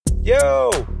Yo,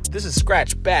 this is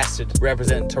Scratch Bastard,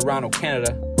 representing Toronto,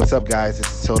 Canada. What's up, guys?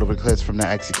 This is Total Eclipse from The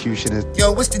Executioners.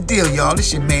 Yo, what's the deal, y'all?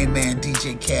 This your main man,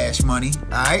 DJ Cash Money,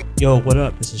 alright? Yo, what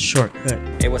up? This is Shortcut.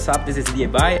 Hey, what's up? This is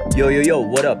DJ Bai. Yo,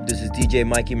 what up? This is DJ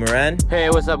Mikey Moran.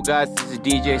 Hey, what's up, guys? This is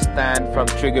DJ Stan from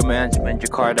Trigger Management,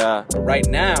 Jakarta. Right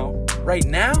now.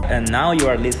 And now you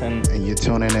are listening. And you're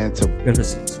tuning in to... You're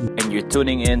listening to... And you're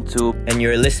tuning into... And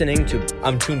you're listening to...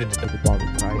 I'm tuned into Bali,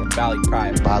 Praia. Bali,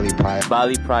 Praia. Bali, Praia.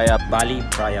 Bali, Praia. Bali,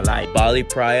 Praia Live. Bali,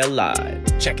 Praia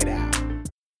Live. Check it out.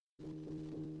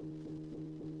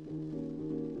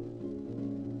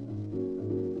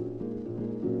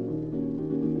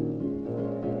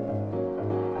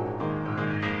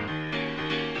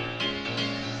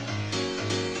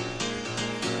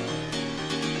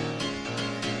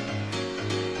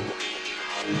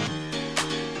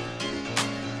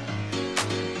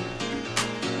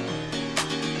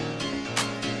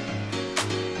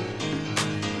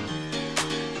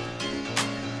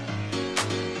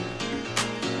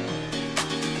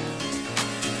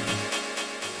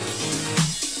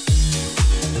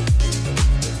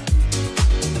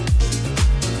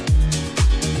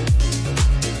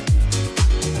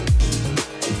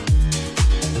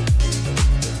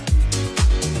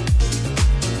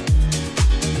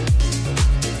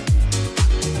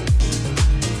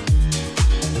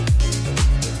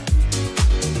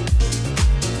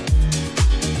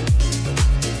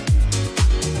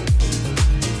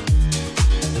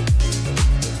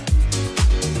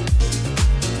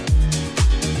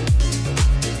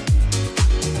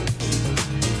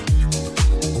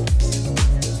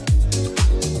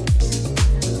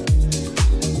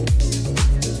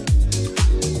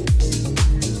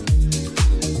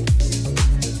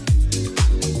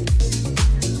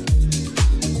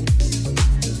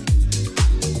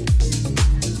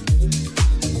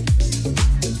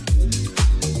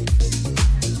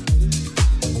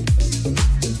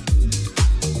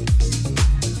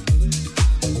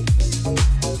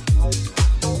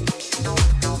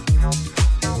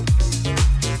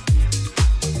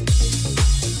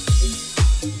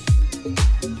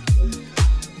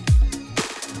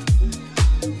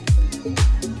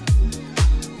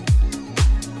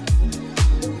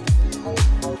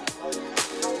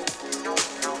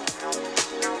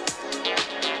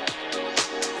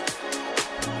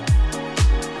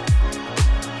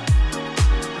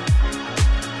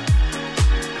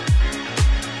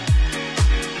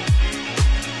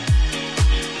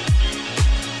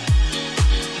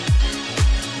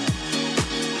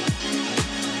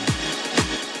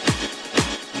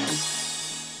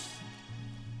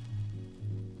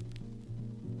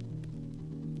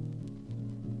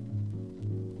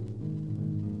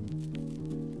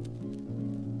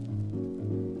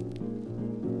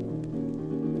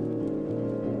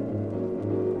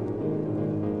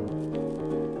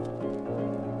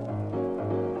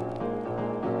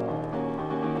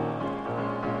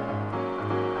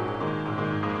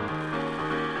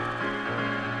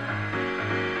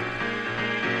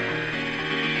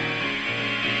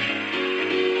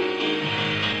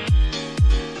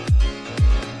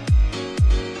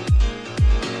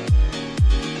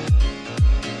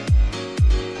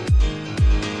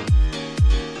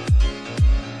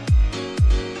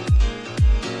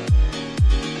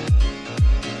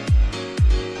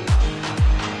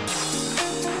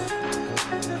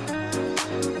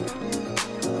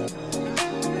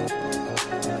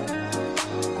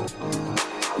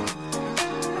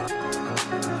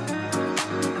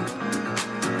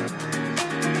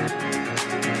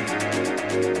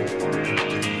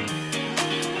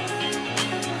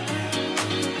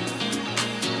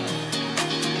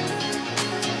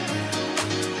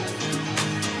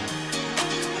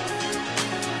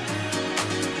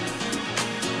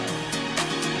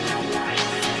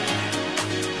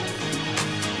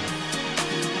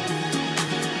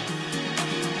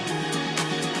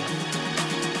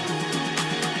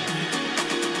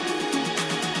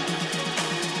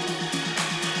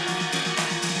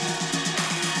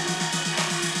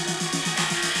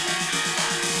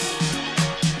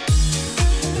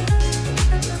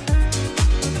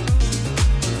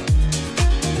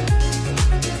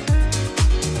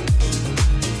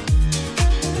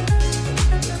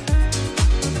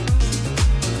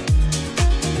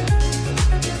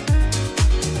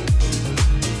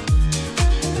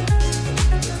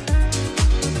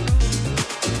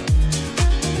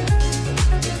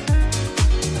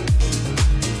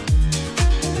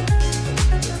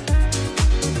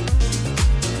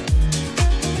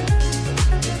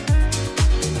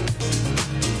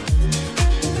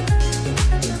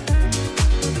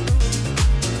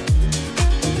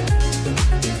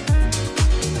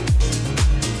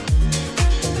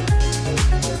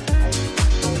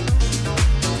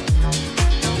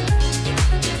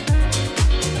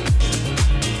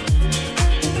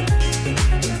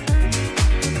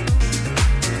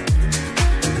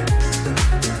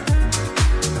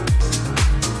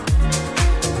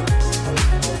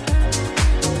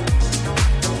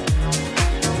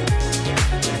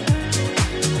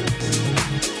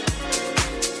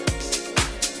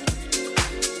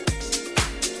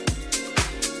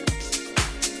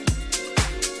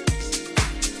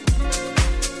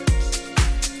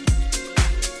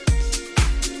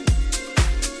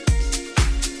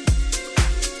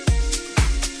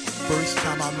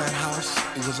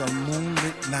 was a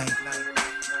moonlit night.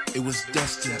 It was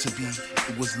destined to be.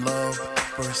 It was love at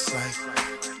first sight.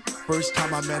 First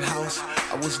time I met House,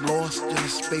 I was lost in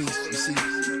space. You see,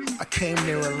 I came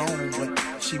there alone, but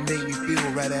she made me feel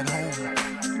right at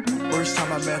home. First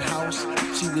time I met House,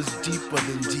 she was deeper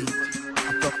than deep.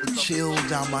 I felt the chill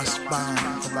down my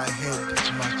spine, from my head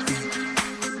to my feet.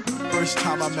 First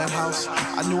time I met House,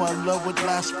 I knew our love would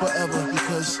last forever,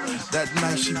 because that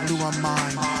night she blew my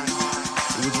mind.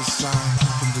 It was a sign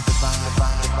from the divine.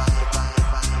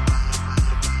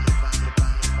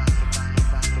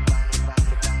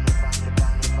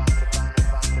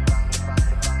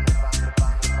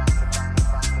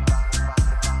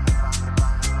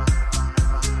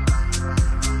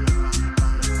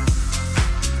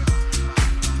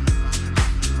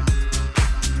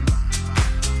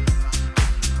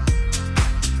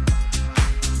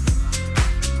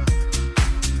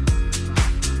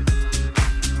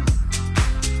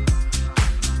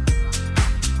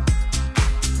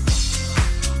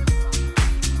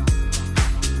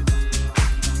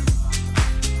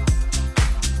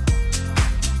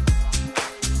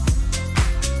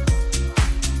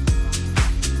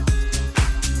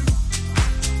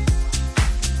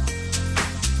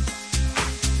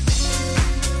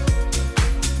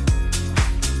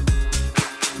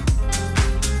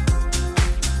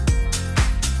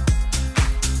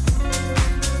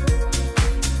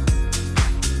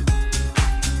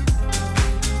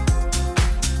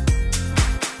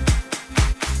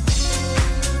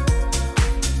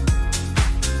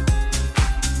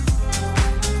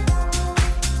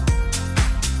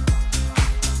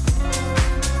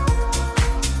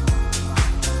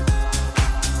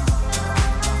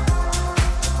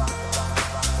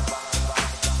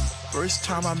 First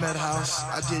time I met House,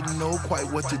 I didn't know quite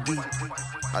what to do.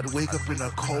 I'd wake up in a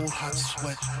cold, hot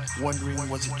sweat, wondering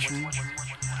was it true?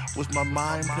 Was my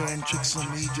mind playing tricks on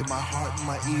me? Did my heart and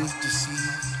my ears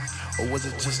deceive? Or was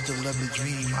it just a lovely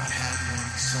dream I had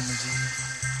one summer's eve?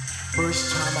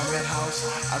 First time I met House,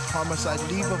 I promised I'd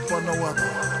leave her for no other,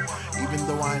 even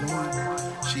though I knew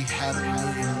she had a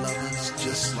million lovers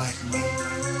just like me.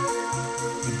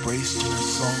 Embraced her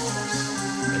songs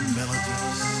and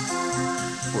melodies,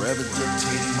 forever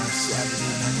dictating my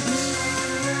Saturday nights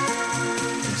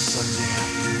and Sunday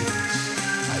afternoons.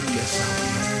 I guess I'll be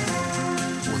a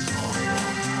fool was all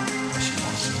wrong, as she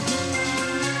wants me to.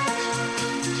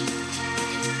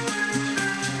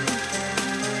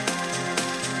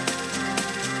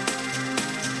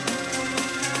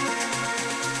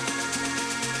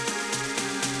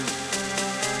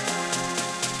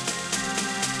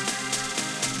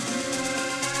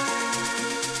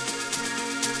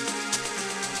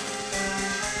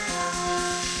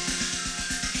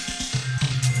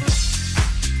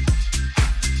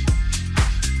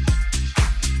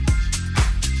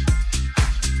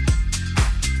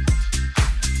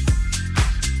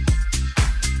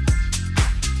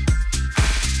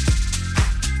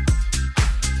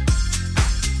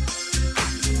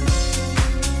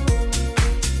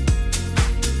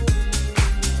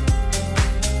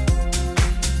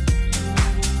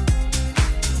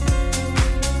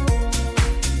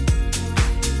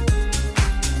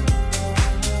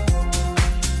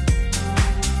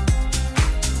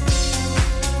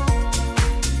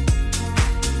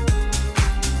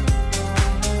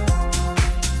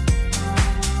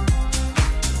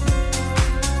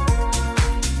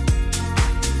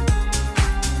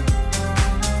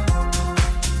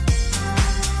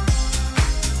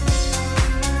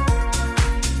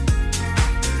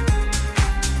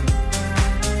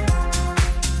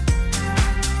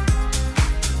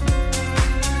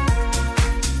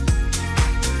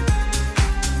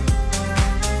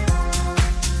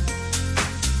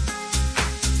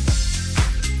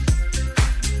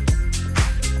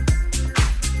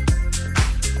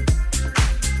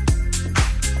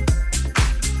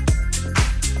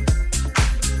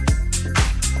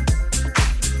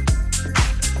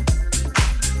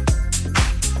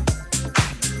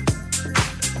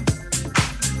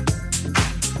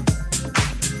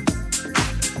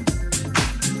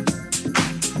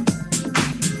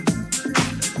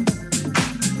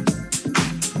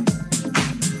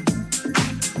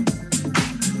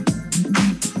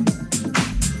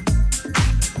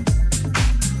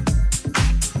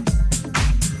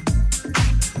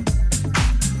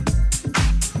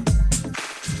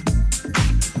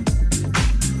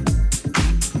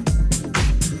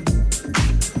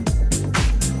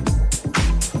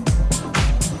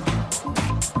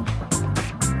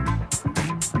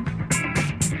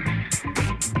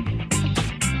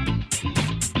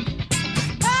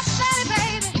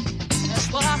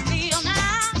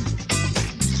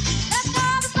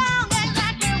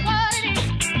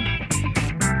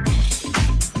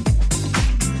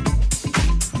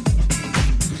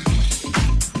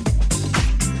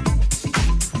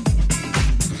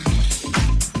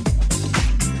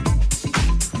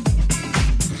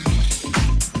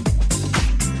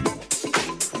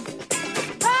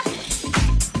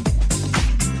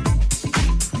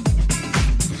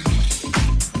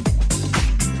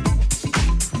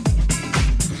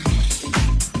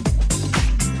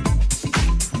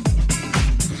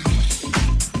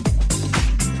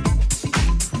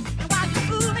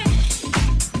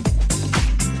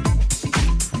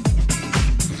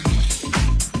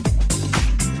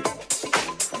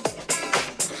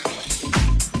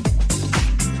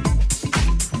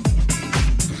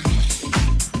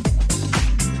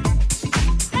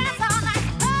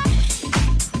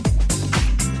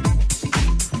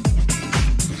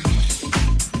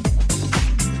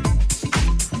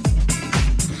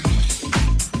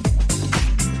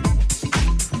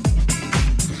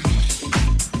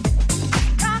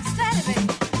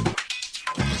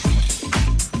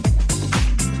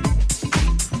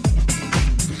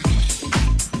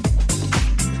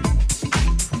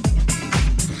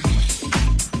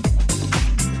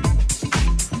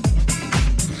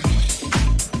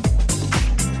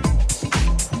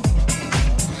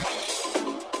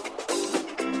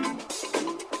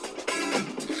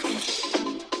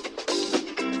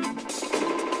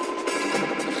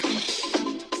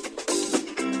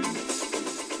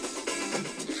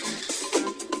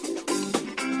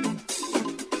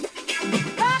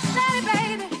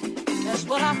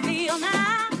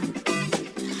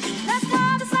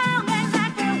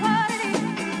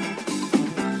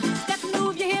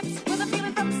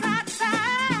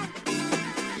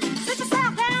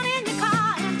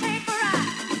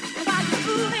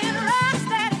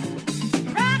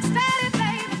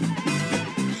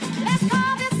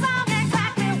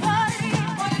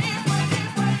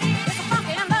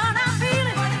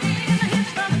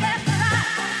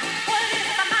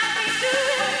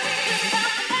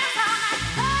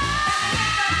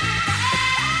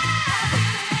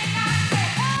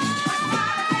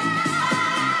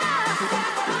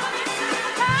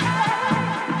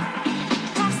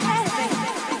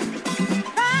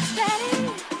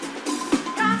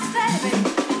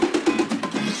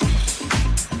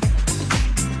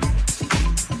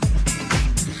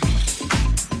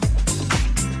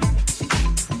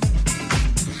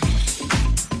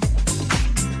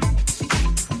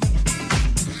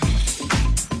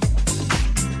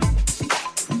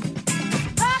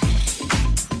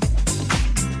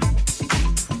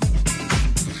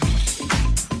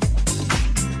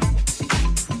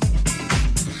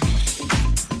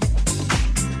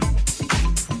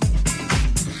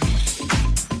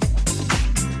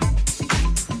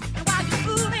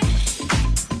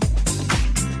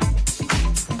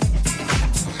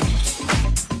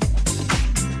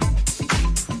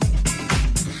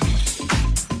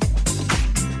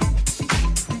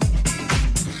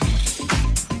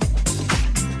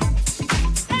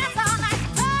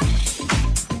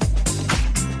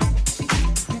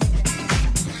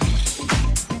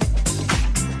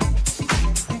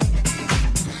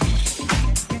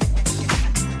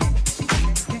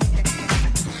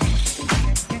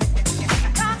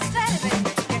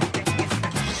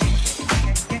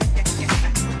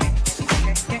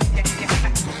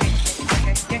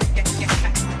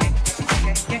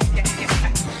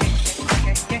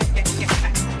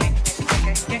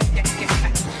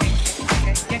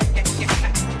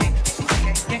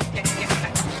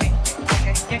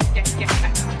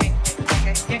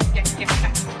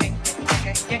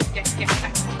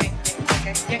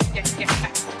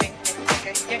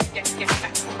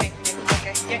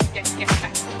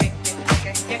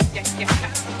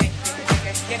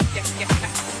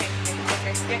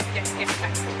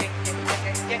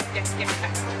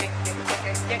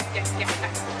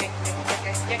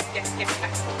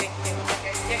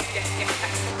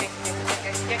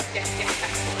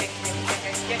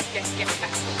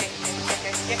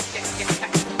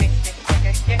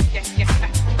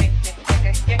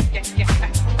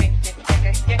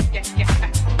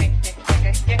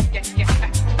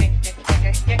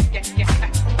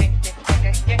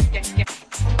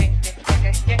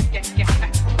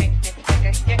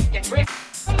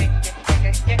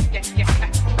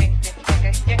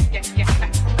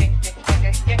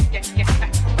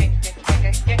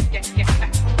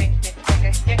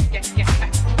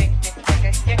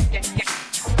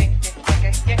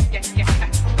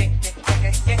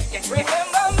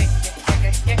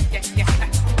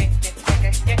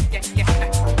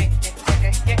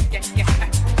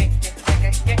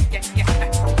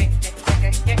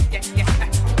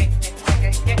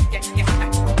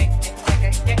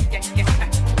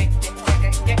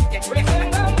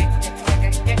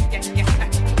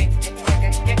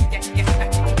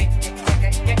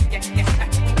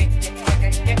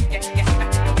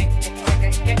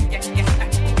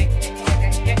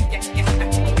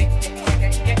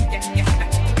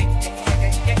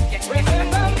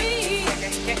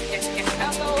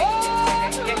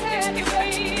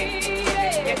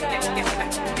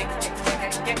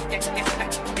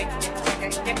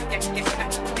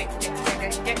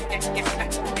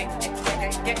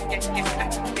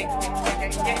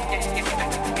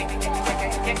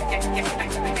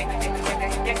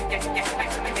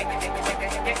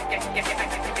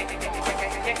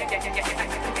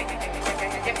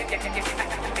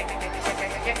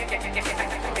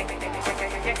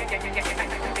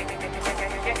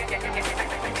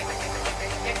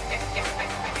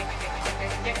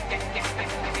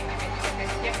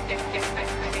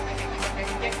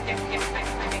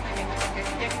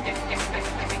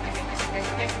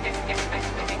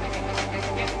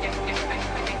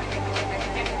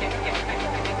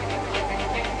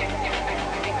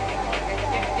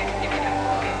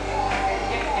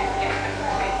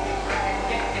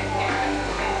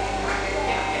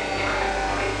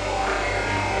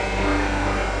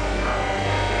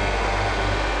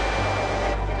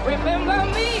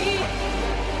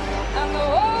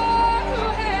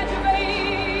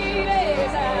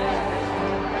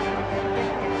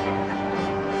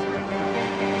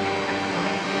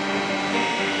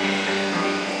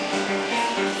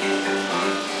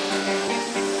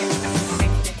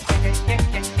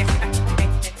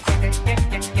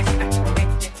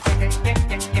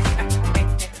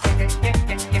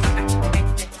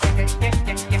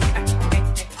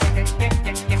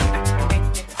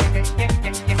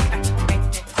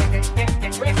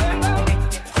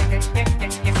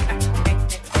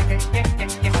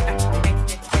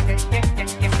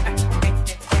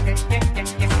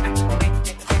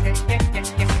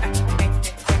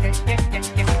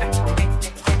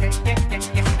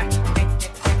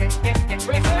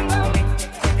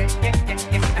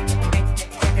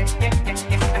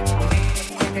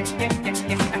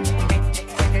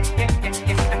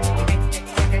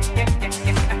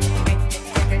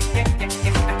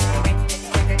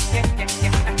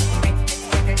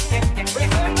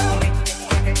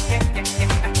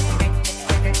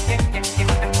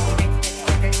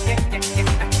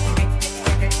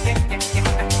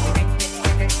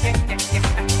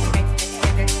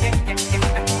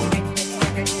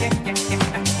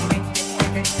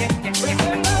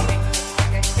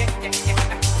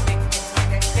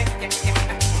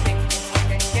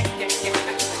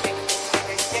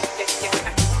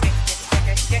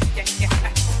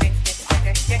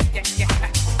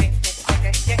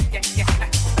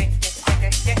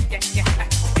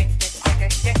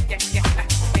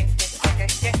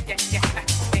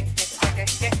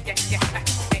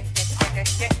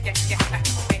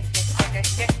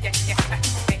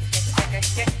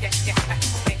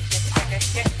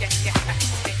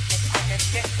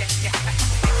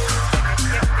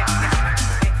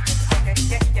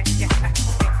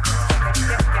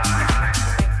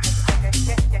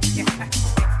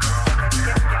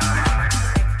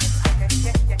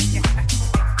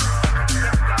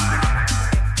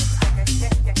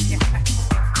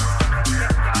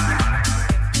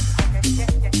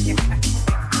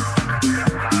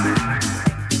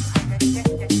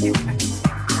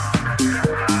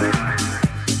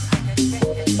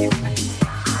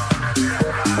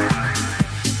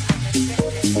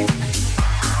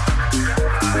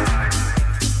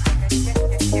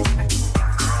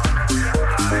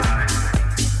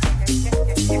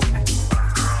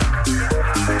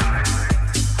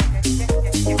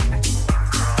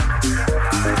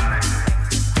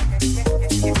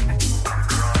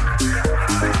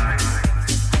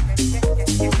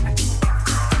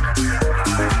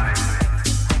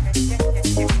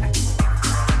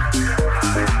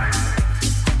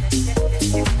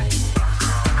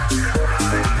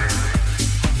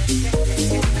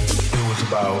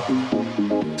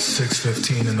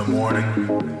 6:15 in the morning.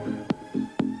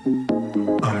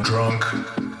 I'm drunk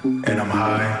and I'm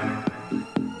high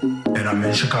and I'm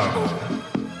in Chicago.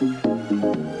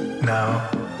 Now,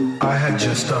 I had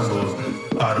just stumbled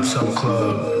out of some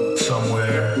club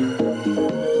somewhere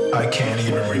I can't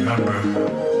even remember.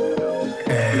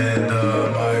 And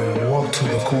I walked to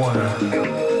the corner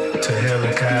to hail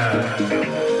a cab.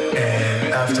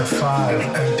 And after 5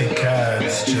 empty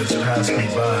cabs just passed me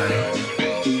by,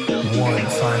 one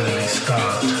finally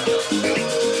stopped.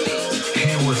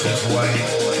 He was this white,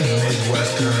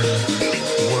 Midwestern,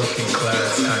 working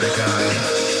class kind of guy.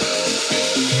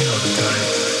 You know the type.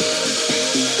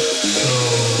 So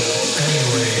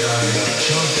anyway, I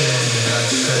jumped in and I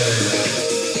said,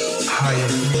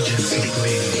 "Higher Regency,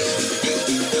 please."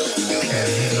 And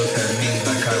he looked at me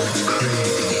like I was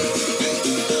crazy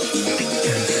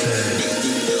and said,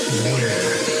 "Where?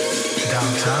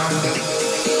 Downtown?"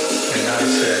 And I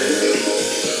said,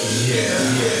 yeah.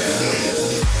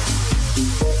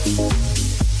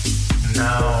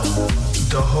 Now,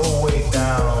 the whole way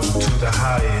down to the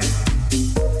Hyatt,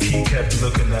 he kept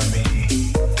looking at me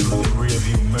through the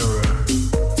rearview mirror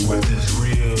with his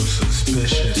real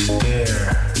suspicious stare.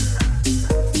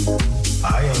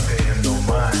 I ain't pay him no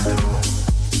mind though,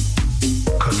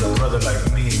 'cause a brother like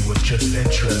me was just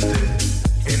interested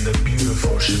in the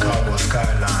beautiful Chicago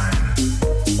skyline,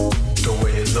 the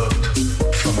way it looked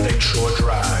from Lakeshore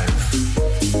Drive,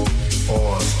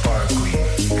 all sparkly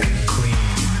and clean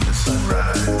in the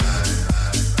sunrise.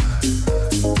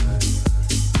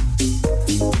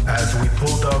 As we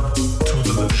pulled up to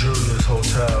the luxurious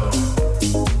hotel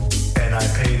and I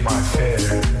paid my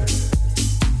fare,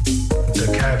 the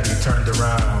cabbie turned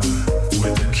around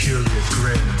with a curious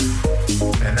grin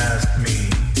and asked me,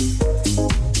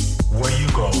 "Where you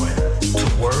going? To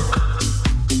work?"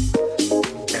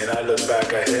 And I looked back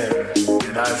at him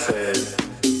and I said,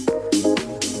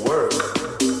 "Work?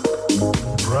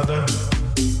 Brother,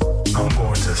 I'm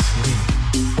going to sleep."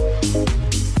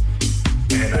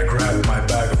 And I grabbed my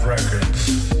bag of records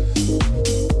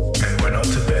and went up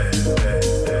to bed.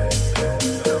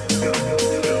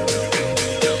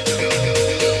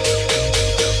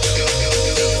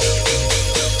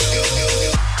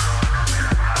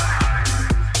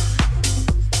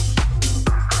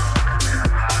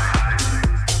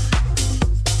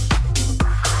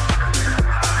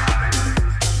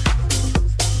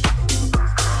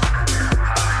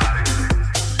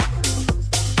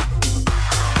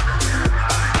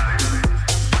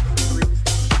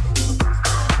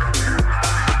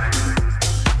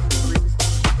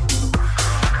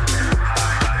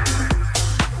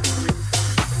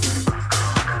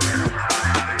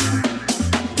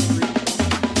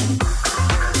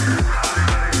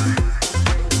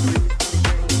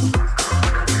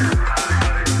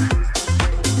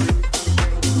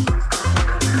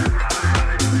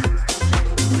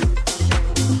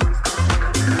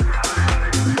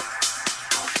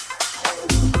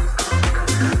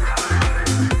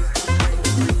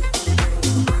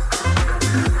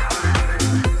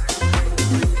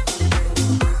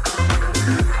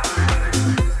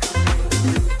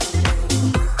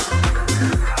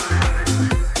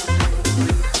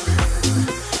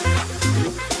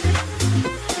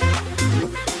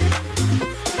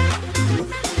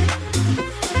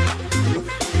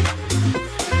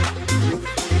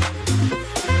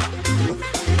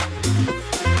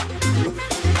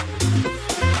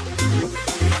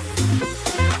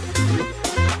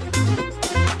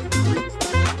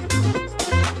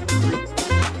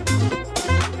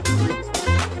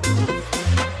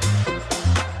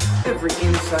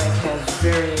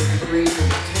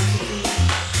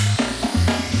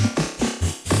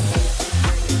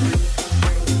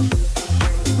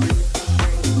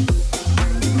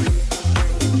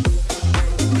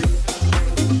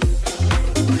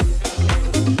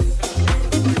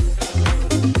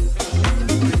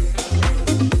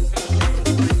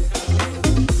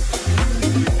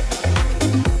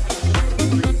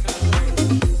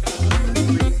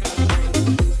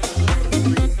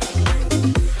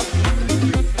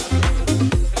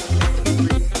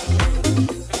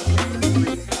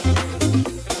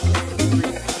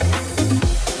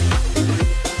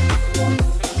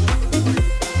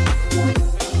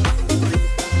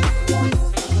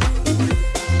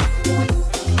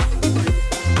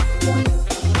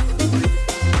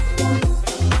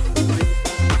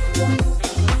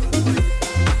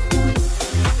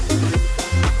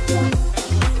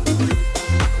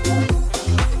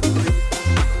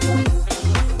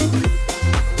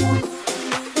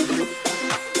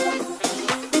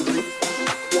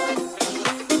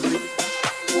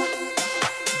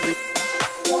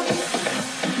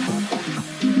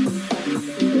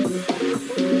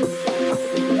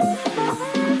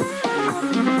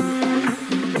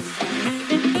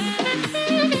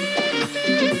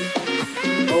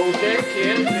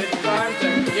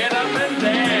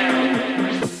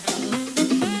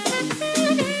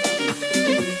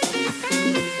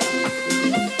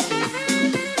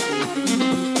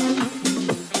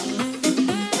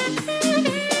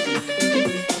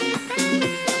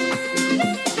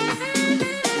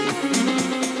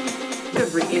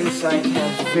 insight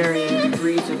has varying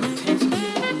degrees of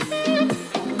intensity.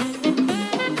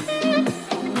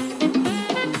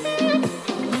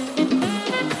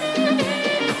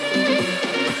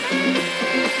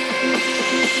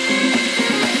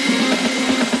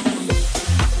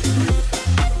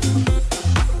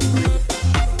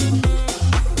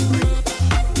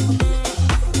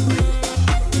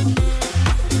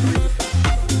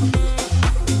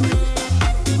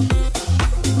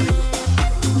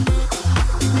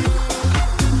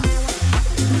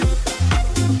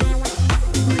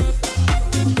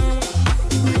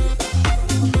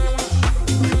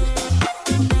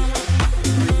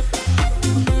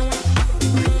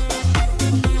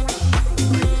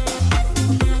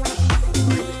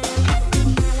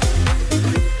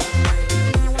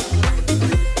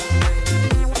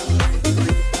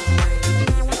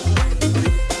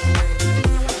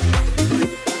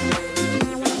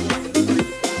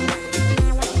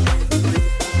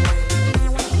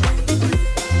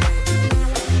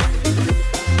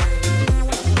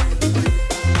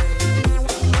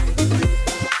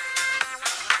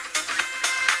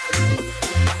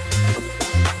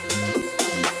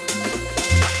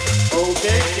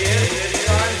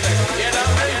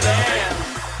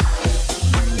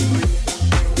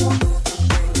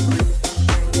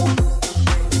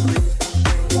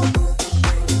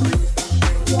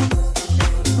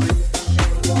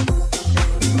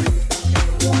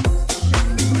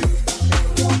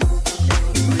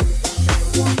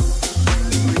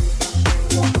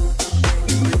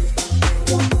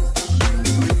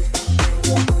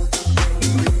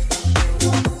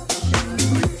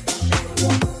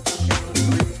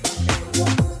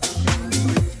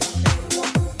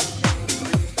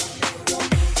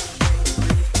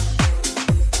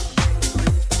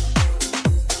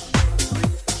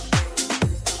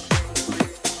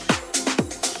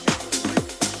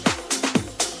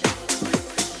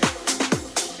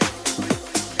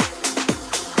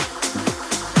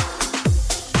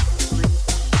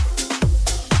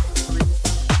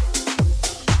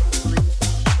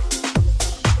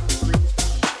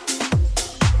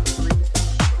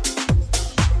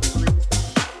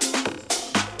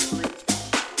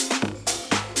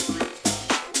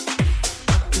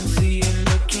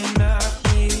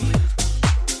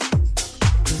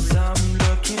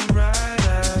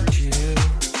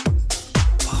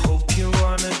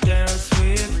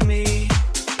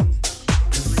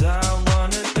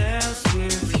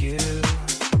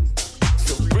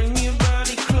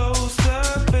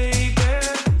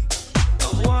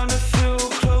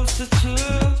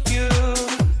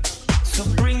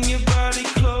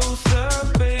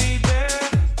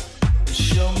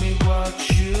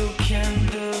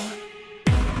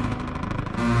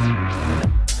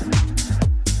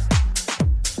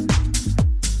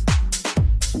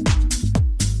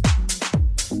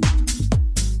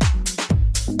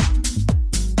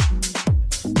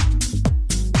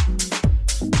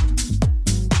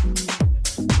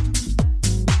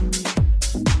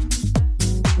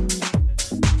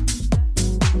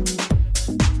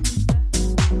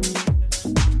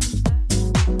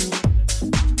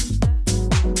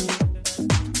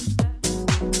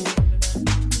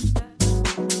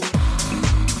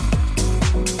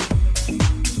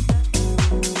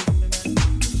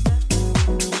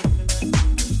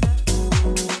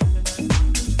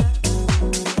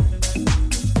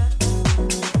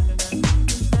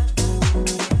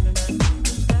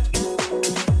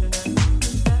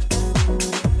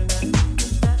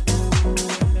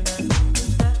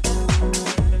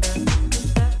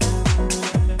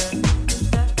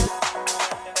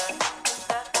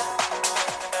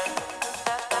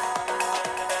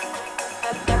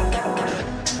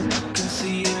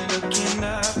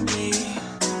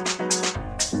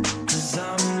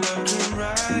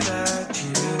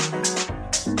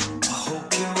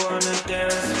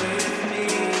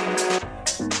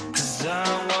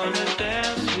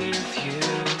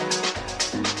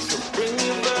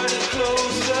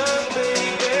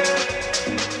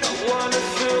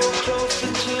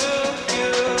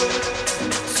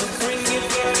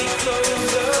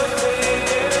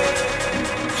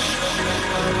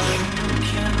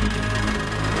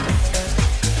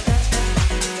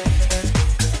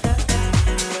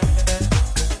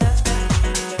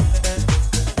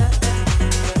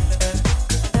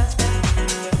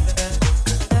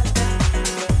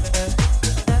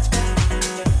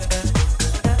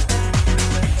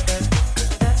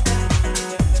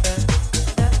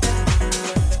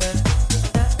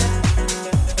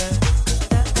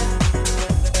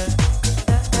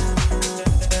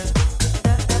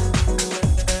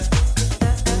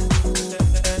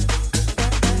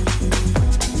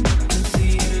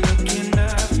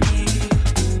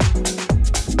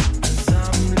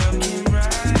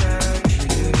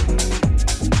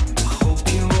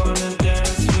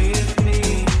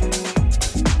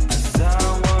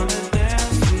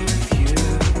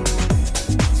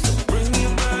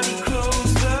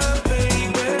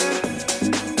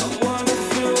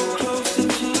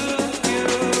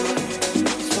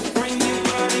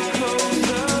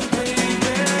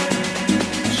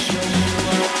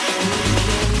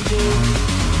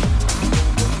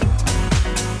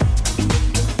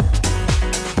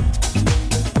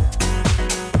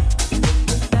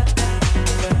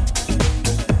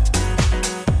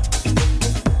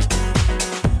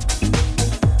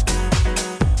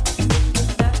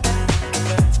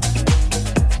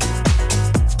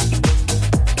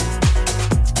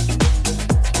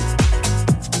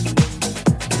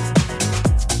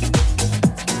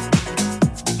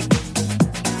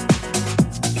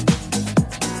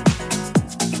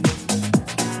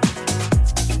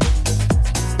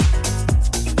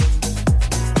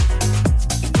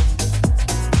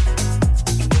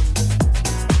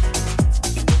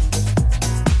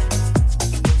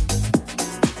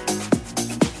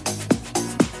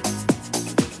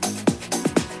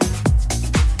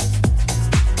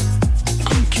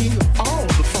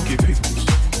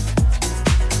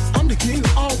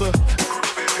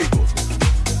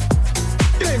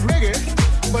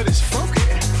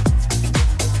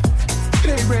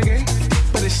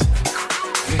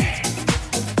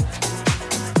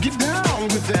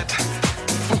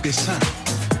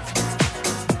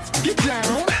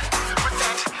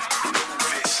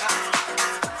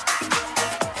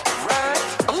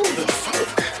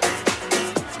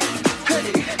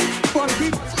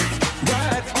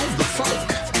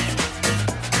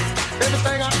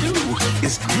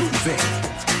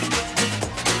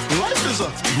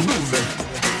 are groovy.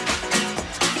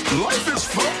 Life is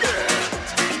funky.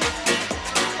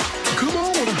 Come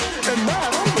on and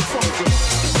ride on the funky.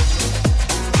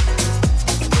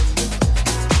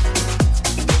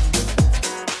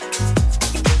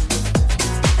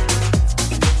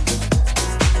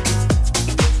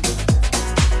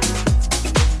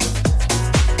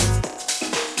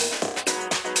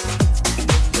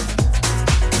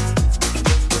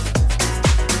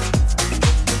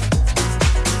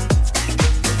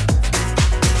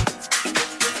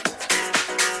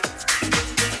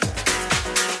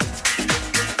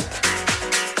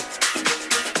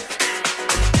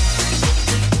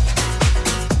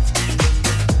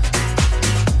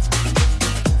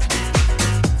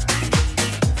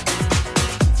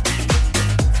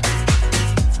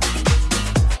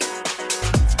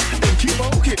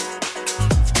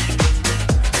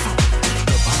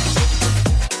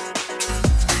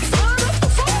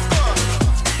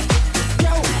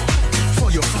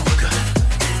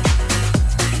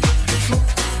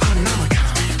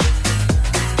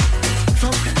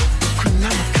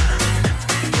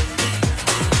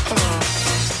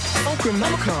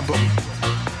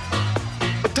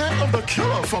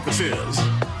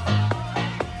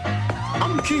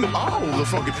 I'm the king of all the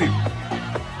funky people.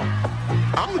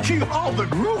 I'm the king of all the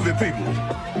groovy people.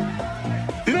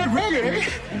 It ain't reggae,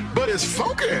 but it's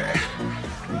funky.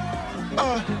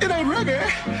 It ain't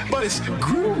reggae, but it's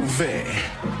groovy.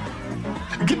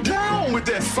 Get down with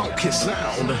that funky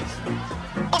sound.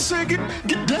 I say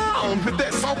get down with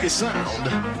that funky sound.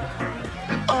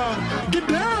 Get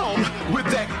down with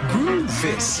that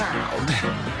groovy sound.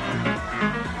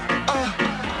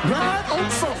 Ride on the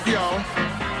funk, y'all.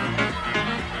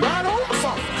 Ride on the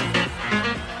funk.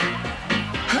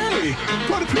 Hey,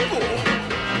 party people.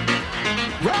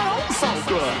 Ride on the funk.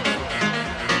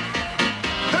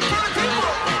 Hey, party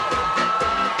people.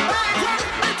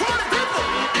 Hey, party people.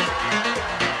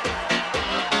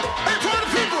 Hey, party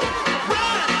people.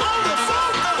 Ride on the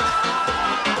funk.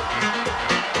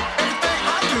 Everything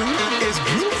I do is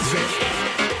groovy.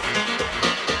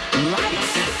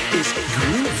 Life is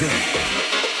groovy.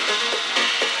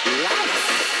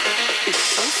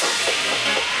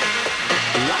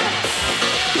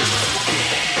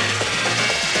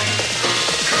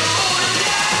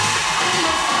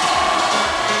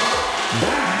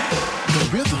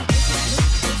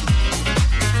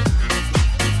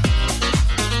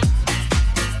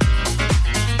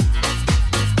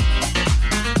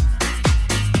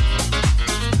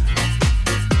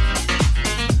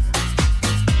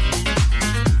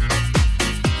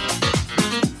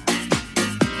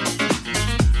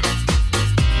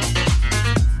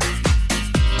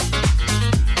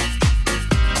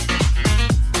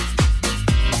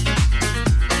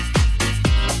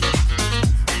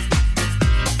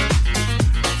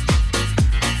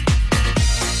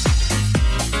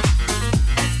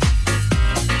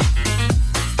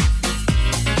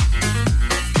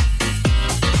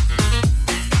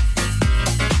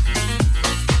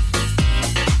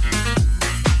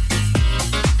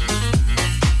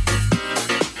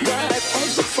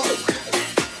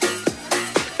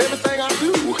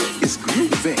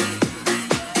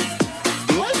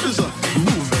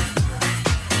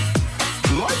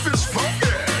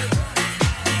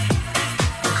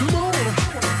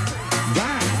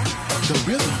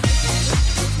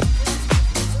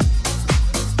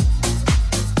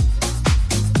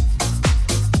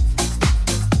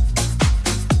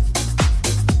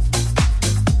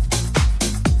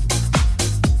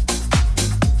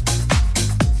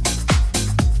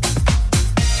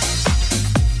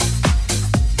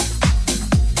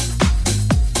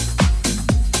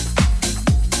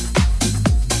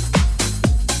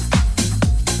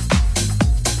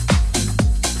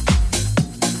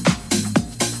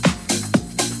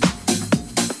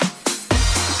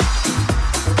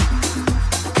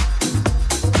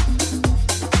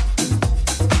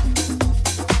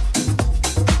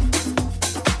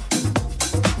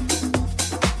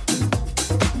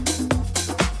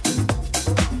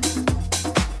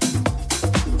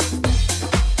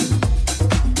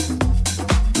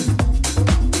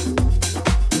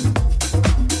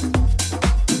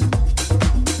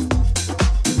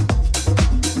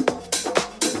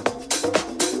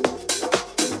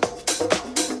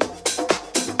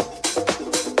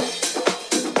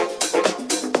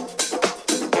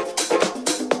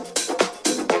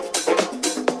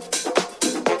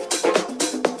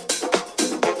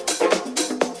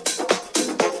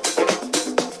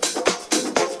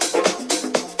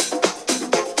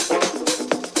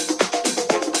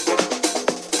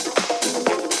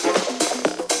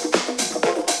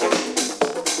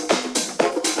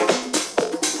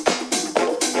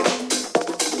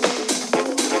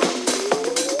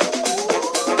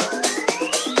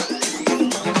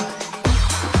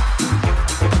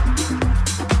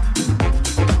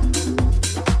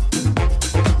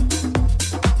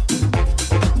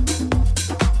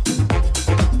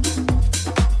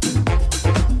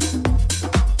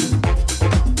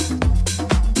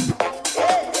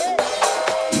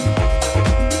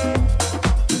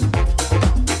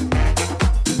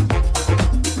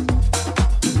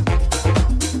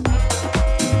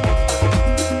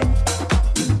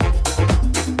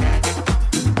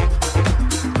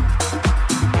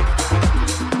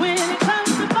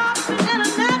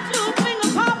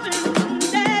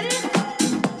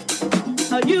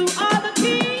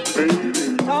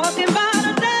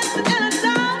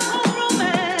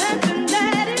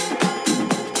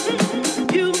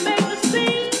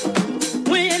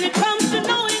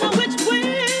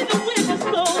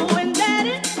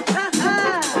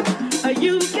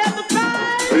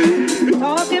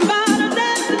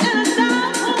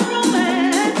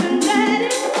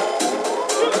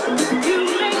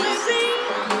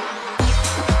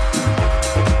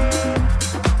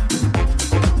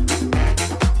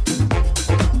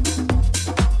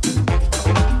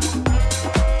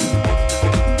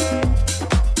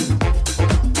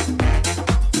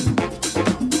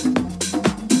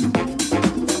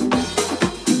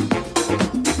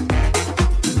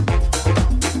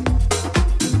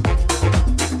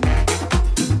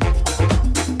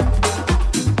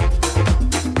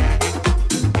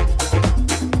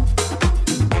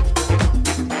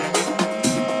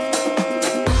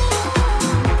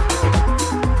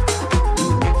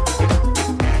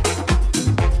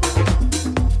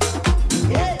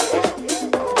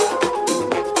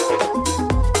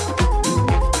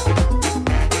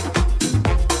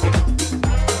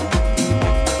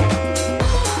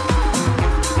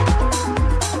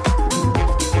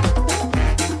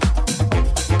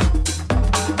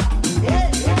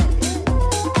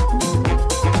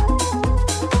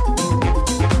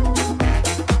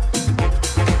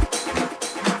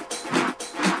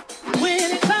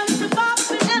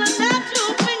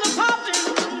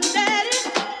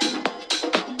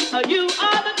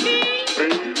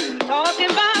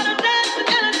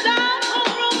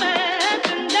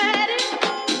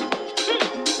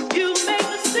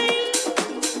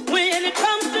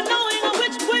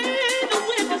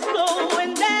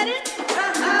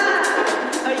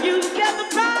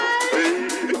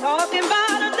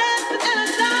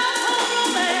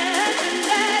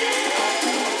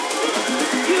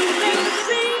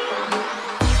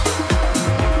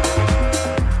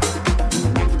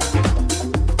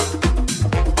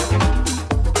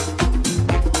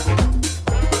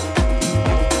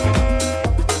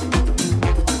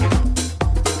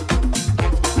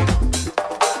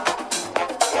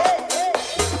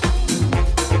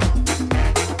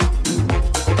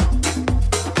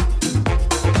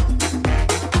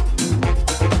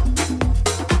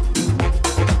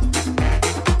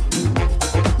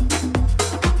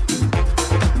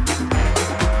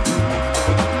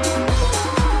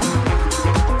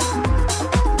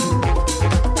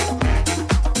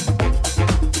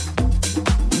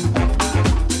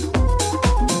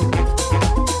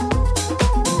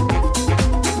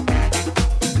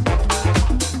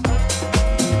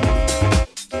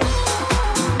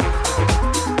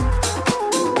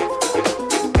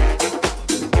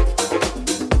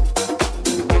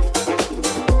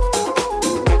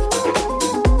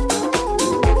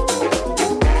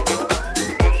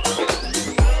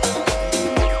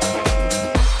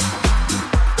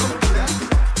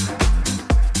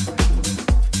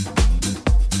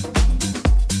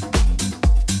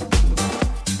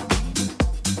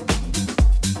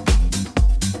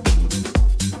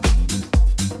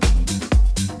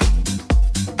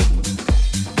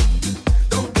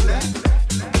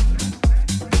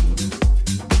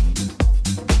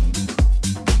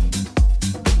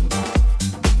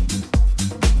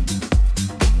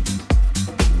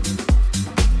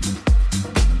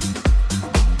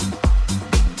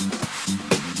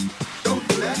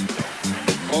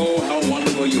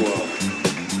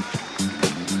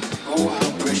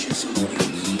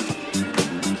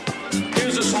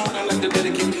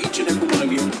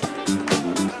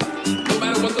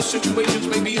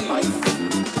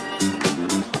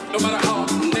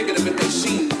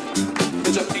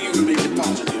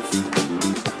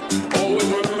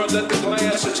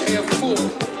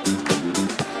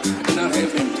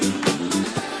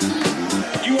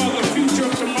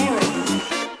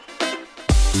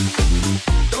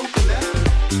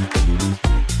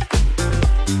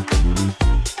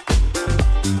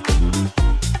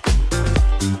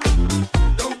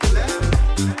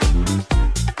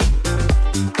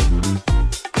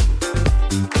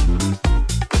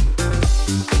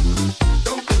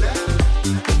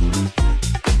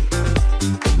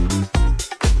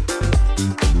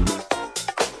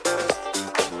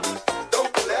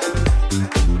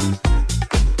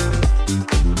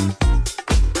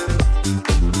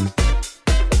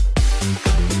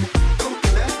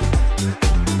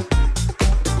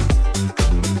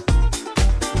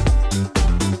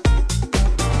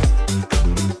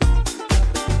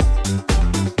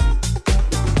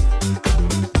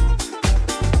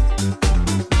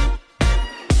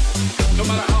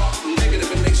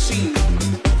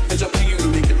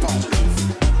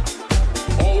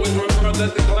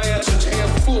 that the glass is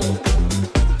half full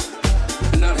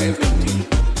and not half empty.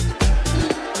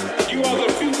 You are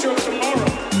the future of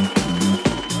tomorrow.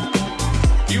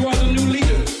 You are the new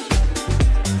leaders.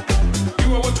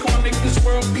 You are what's going to make this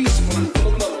world peaceful and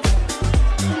full of love.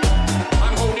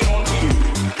 I'm holding on to you.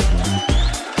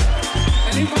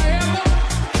 And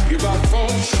if I fall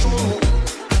short,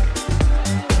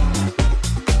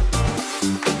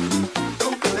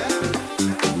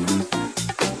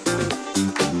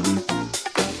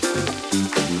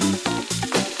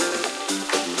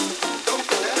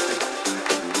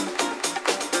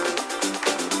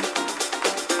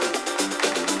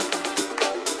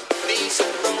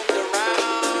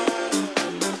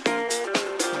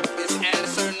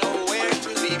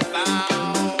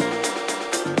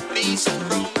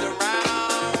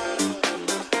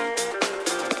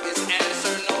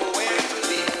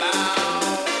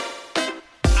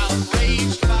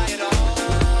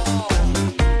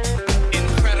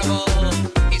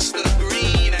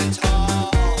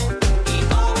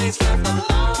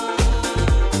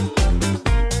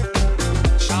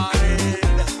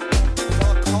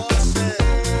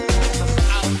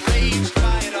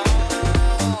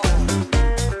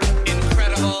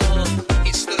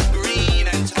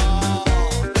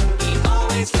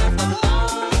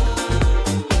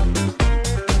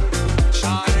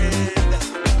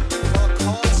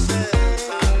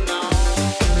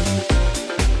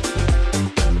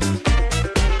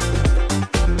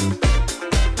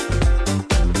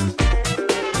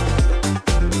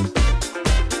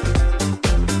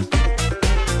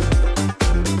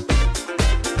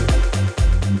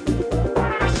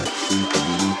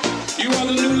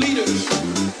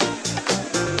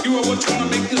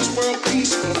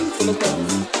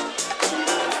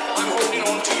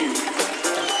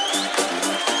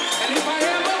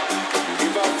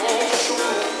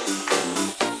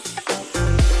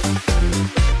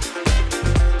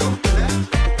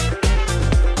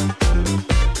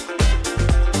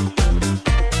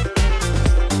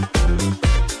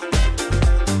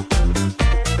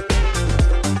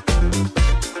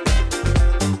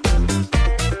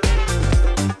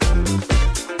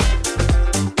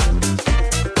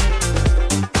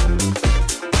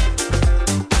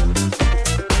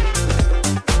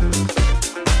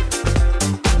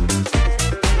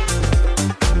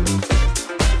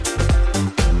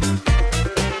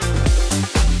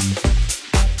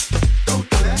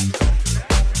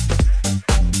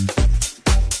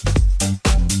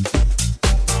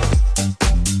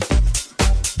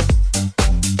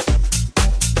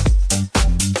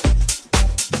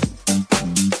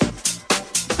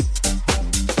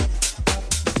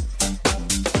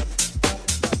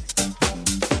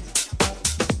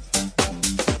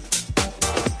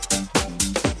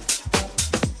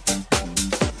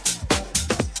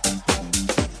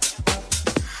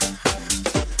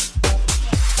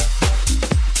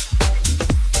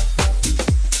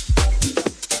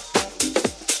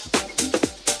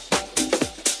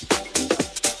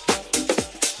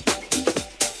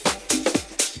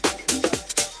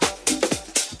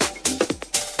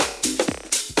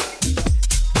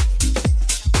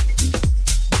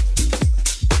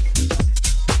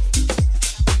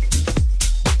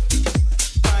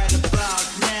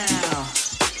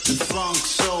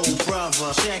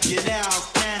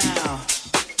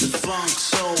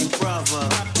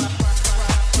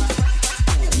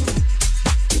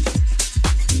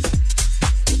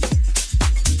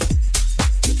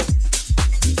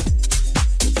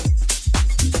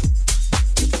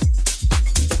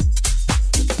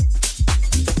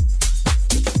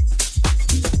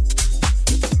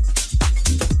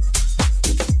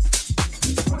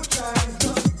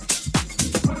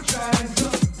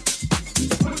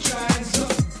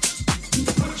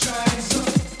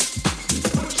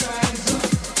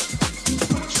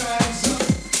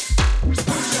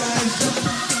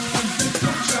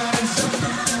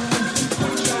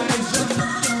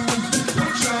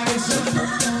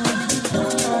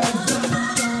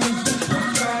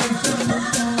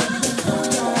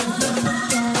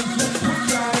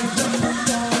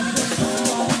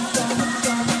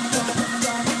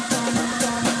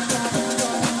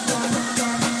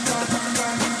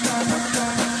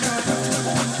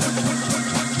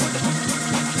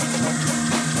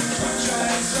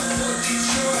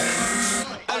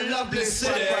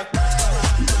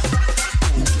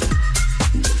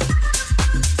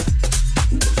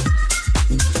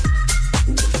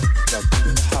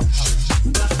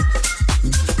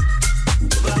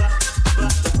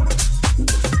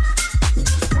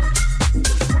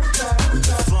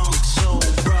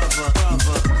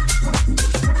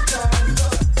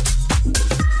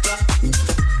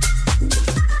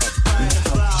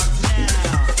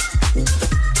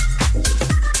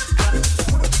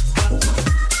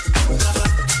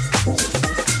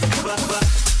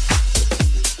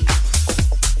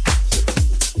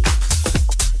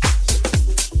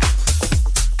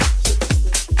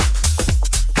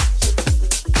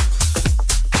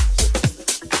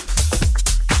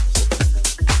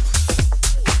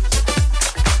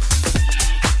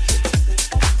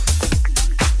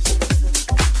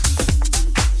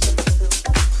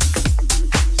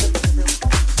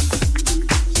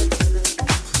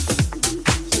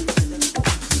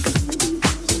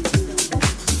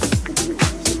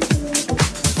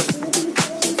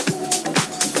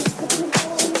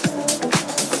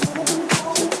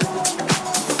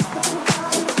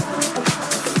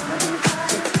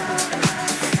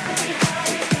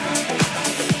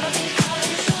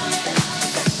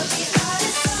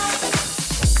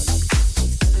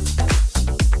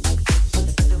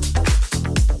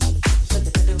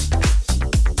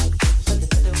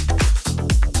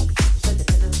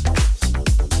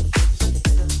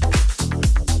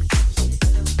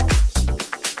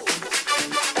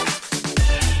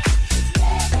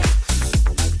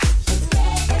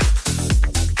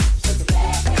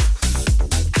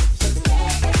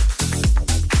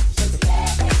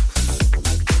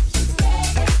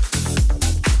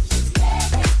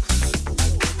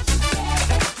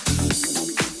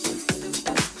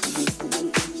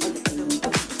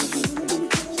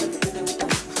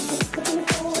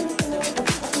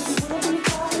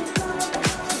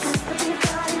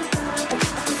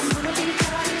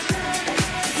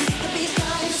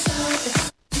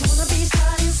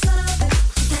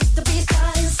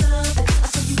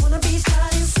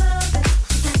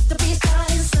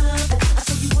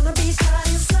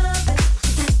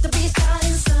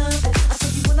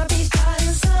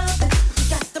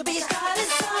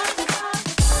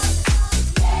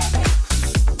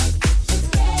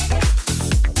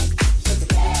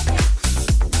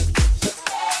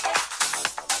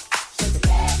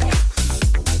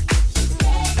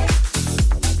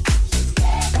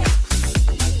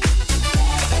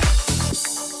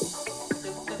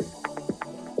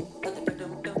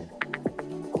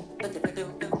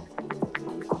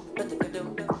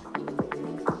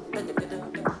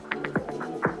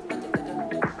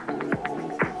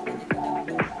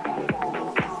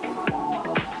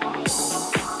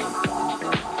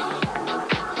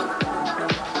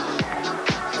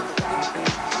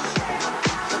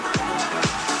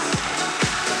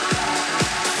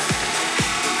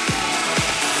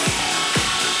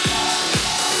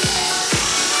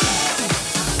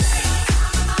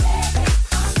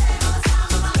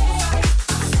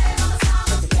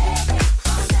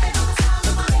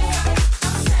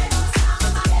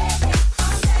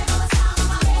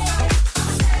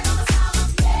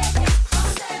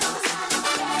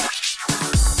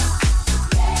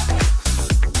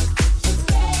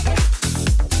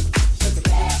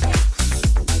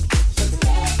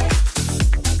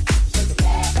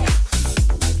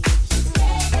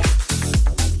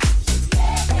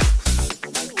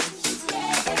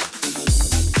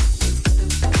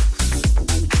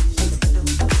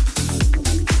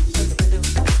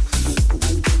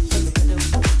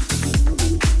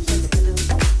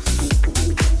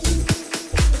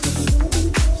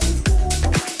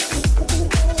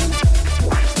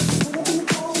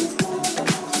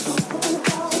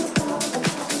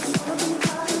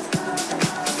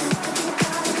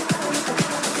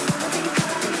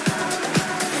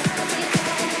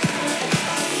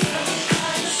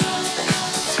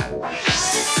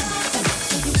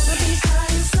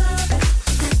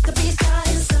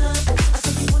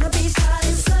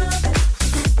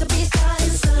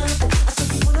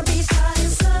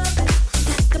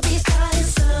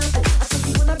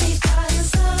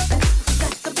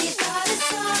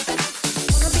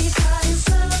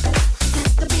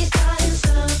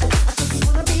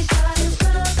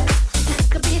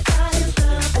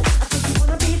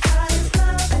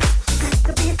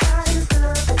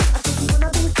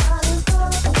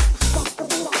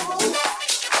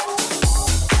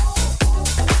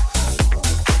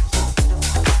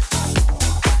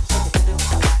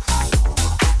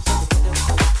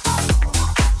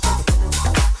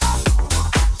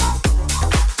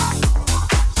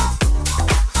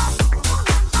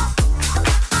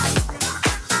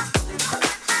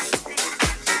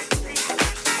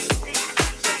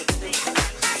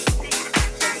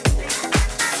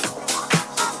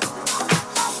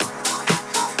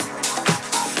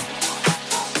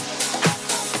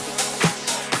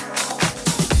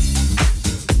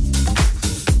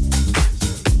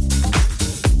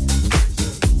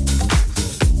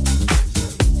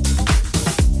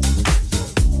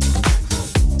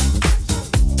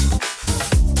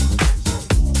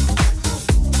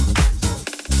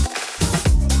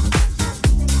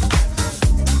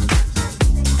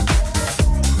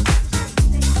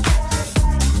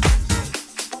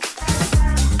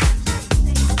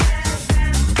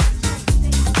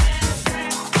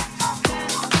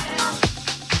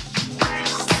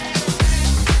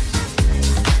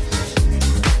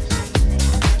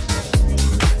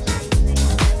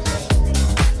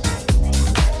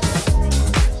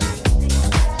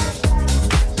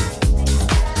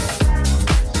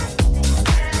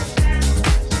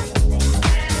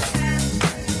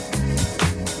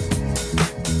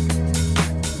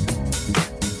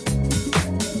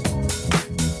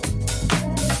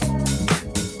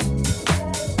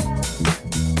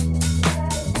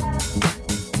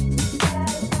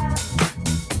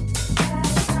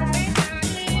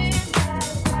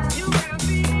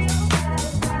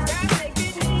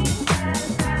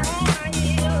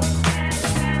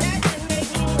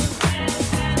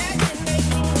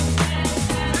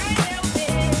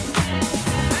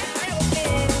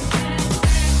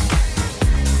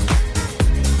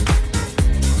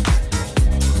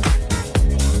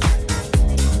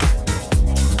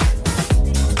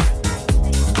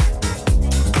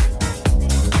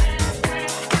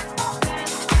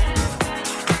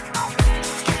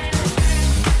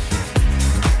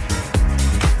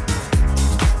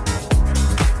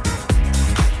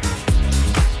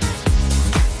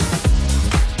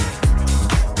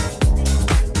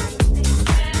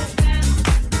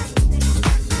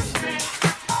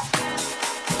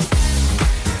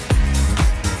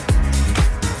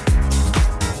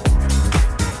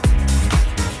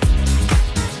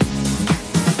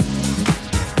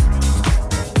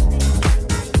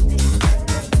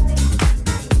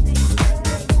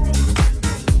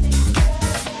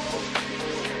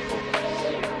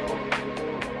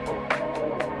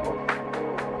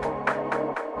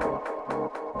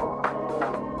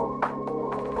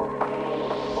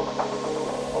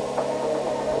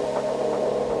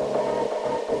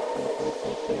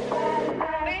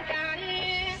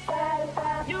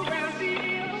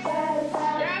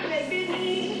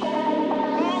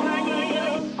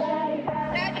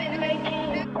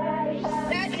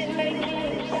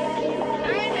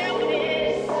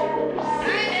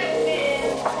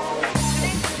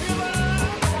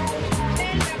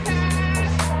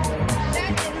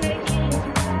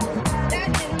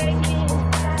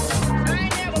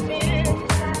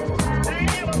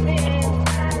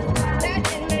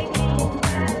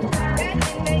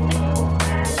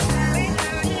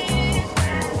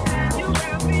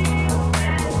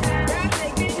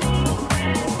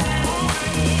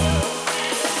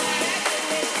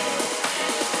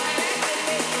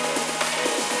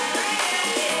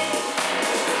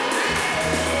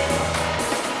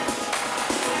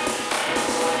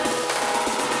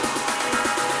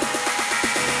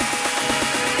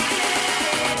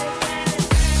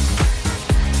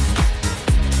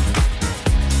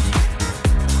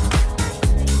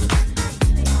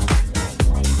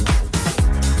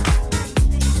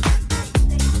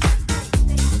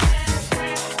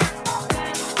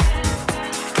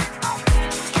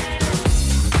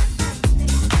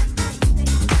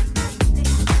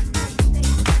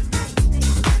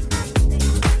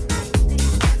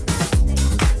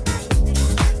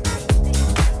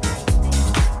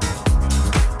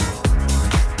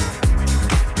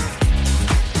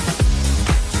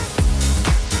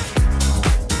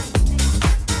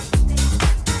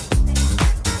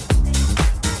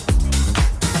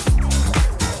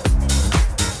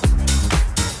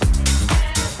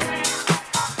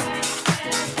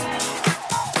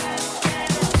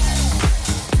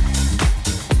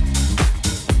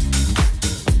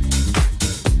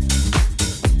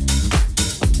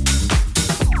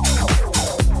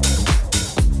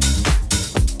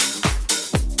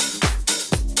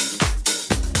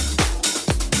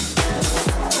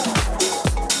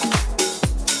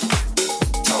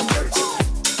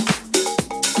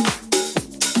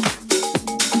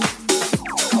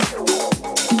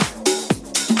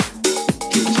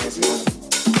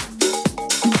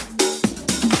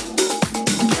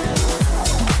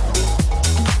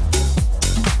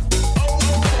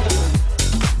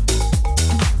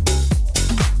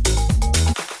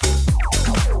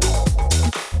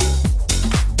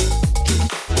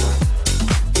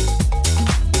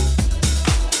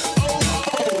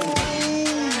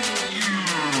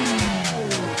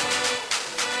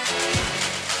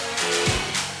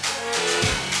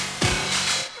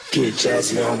 Get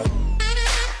jazzy on them.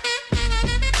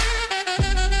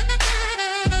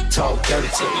 Talk dirty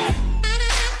to me.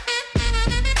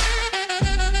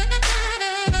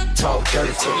 Talk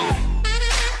dirty to me.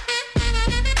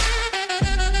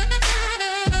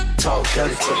 Talk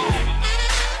dirty to me.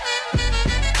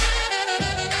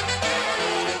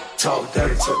 Talk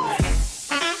dirty to me.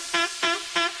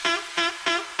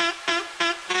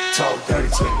 Talk dirty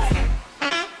to me.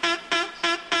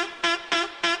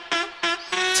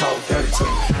 Talk dirty to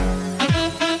me.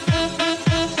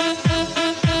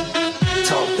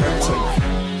 Talk dirty to me.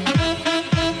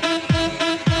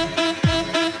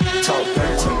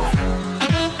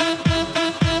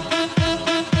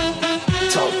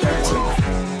 Talk dirty to me.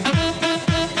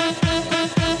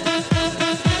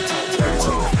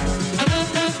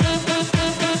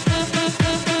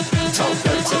 Talk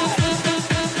dirty to me.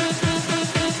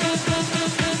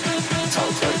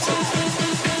 Talk dirty to me.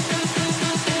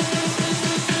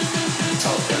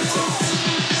 Talk dirty to me.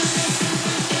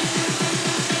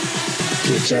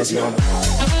 Get jazzy on.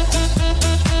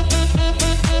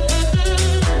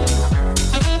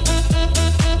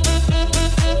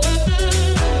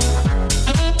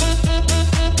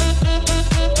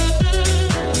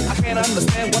 I can't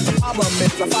understand what the problem is.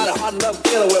 I find it hard enough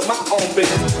dealing with my own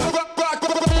business.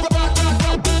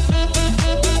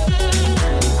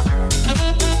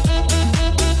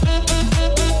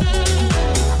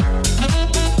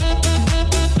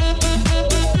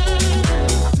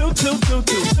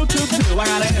 I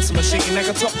got an answer machine that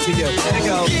can talk to you. There it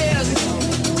goes. Yes,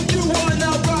 you are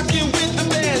now rocking with the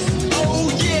best. Oh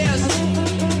yes,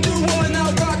 you are now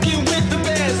rocking with the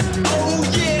best. Oh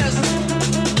yes,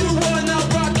 you are now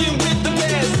rocking with the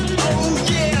best. Oh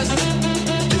yes,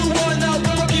 you are now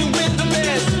rocking with the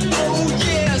best. Oh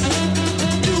yes,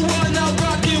 you are now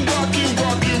rocking.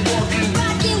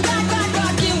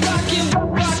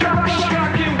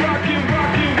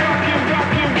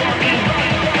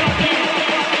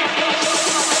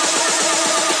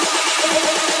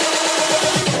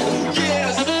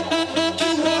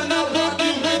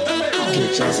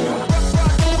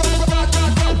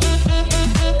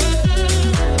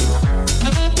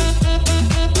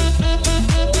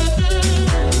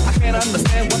 I can't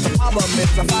understand what the problem is.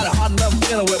 I find it hard enough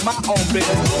dealing with my own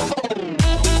business.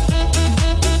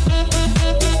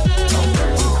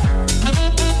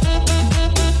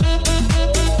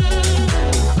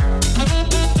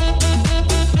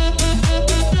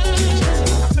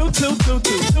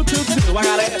 I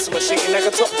got an answer machine that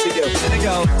can talk to you. There it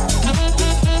goes.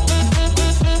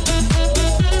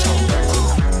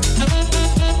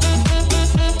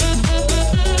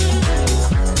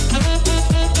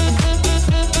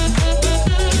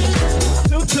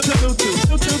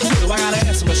 I got an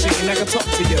answer machine that can talk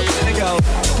to you. There it goes.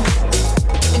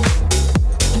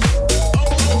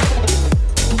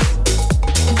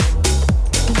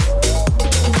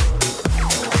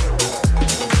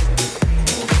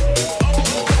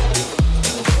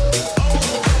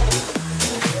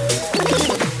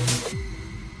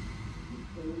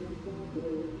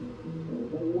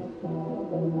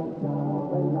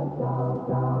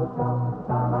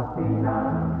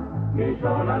 Mi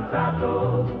sono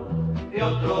alzato e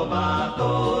ho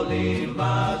trovato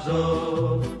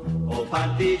l'invaso. Oh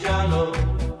partigiano,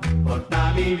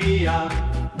 portami via.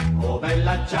 Oh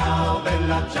bella ciao,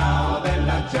 bella ciao,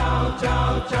 bella ciao,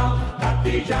 ciao, ciao.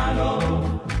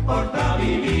 Partigiano,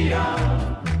 portami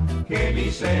via, che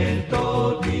mi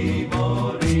sento di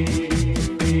morire.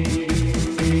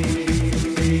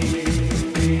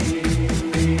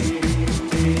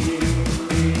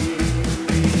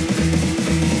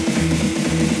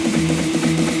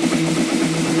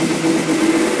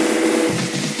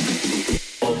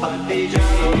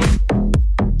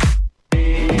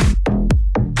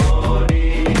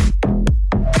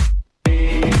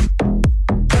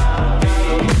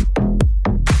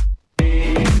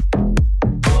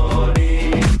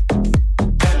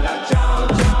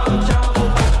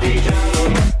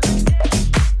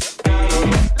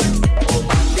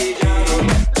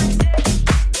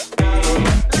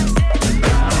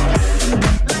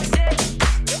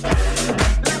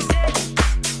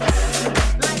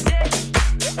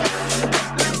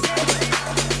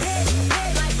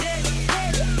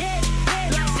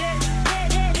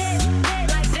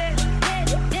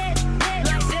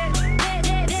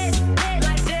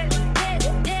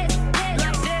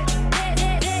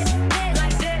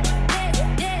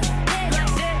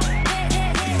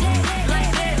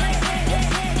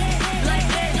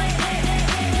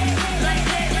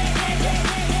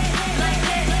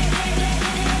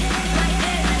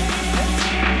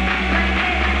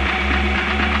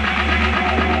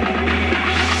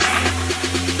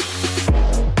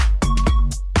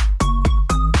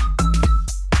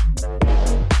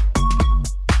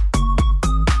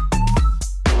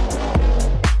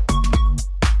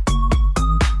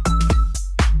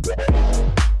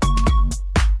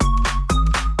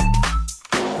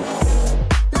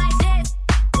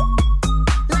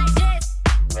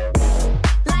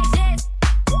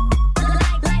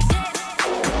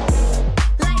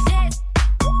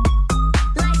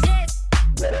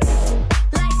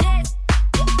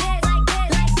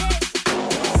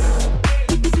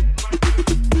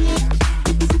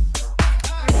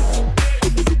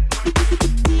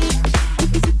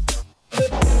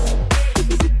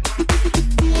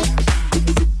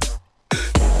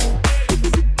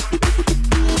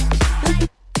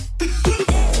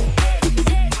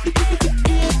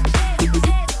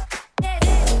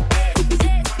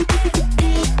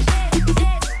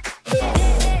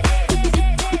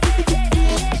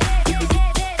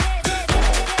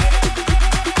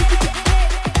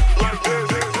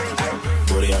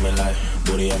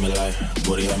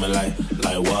 like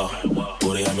wow.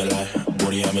 Booty have me like,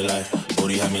 booty have me like,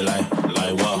 booty have me like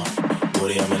wow.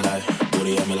 Booty have me like,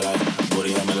 booty have me like,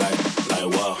 booty have me like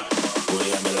wow. Booty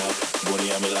have me like, booty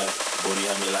have me like, booty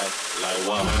have me like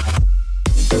wow.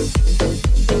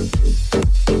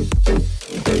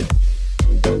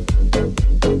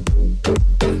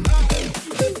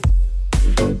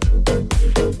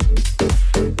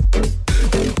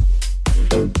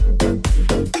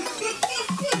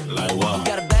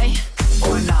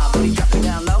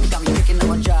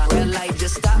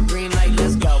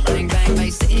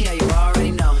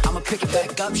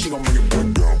 She gon' bring it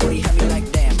back down. Booty had me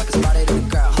like damn, I can spot it in the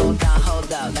crowd.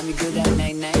 Hold up, let me do that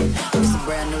name. It's a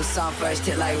brand new song, first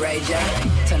hit like Ray J.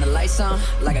 Turn the lights on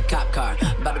like a cop car.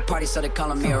 About to party, so they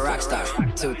calling me a rock star.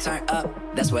 To turn up,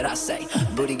 that's what I say.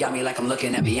 Booty got me like I'm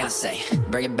looking at Beyonce.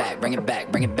 Bring it back, bring it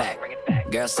back, bring it back.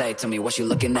 Girl, say to me, what you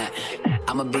looking at?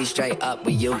 I'ma be straight up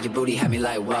with you. Your booty had me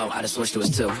like whoa. I just switched to us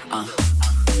too.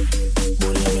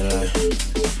 Booty had me like,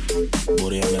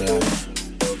 booty had me like,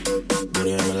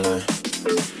 booty had me like.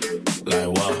 Like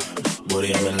wow,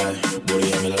 booty have me like,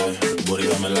 booty have me like, booty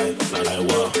have me like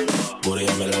wow. Booty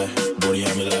have me like, booty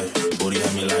have me like, booty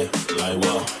have me like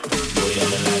wow. Booty have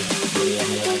me like, booty have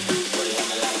me like, booty have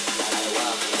me like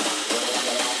wow.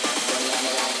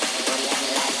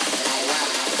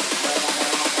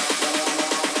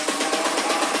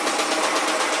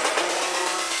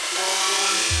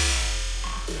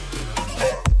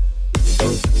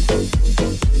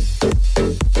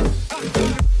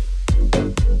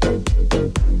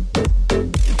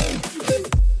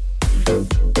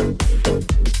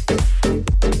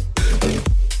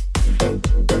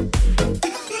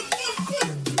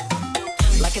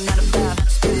 Like a 9 to 5,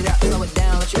 spit it out, slow it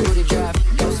down, let your booty drive.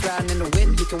 Ghost riding in the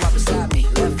whip, you can walk beside.